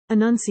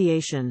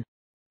Annunciation.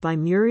 By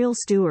Muriel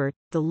Stuart.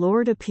 The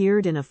Lord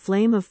appeared in a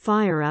flame of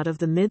fire out of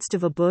the midst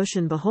of a bush,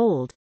 and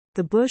behold,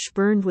 the bush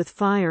burned with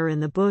fire,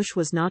 and the bush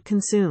was not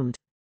consumed.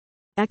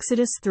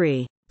 Exodus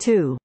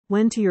 3:2.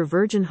 When to your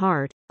virgin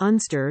heart,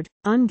 unstirred,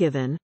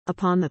 ungiven,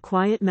 upon the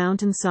quiet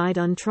mountainside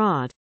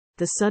untrod,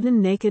 the sudden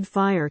naked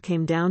fire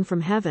came down from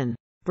heaven,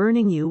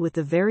 burning you with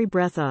the very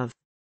breath of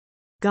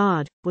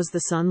God. Was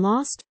the sun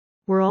lost?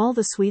 Were all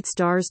the sweet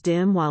stars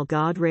dim while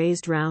God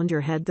raised round your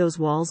head those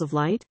walls of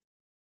light?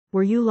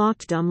 Were you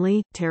locked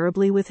dumbly,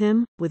 terribly with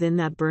Him, within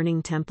that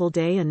burning temple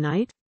day and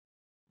night?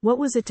 What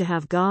was it to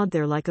have God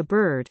there like a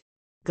bird,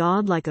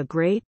 God like a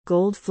great,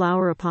 gold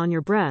flower upon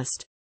your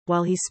breast,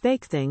 while He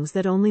spake things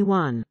that only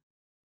one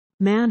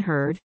man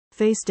heard,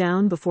 face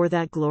down before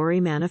that glory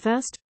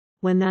manifest?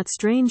 When that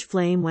strange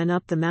flame went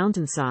up the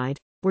mountainside,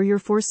 were your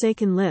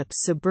forsaken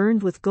lips so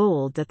burned with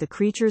gold that the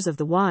creatures of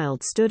the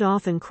wild stood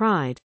off and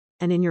cried,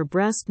 and in your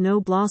breast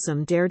no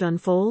blossom dared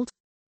unfold?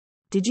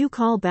 Did you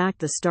call back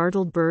the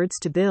startled birds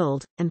to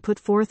build, and put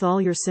forth all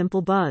your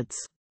simple buds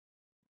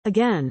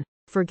again,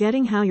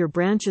 forgetting how your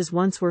branches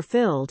once were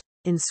filled,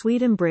 in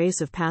sweet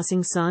embrace of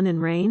passing sun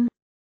and rain?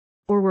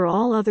 Or were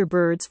all other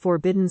birds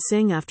forbidden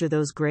sing after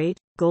those great,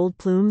 gold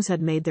plumes had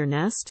made their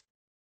nest?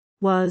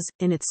 Was,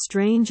 in its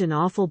strange and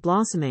awful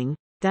blossoming,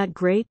 that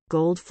great,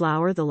 gold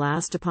flower the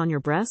last upon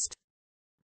your breast?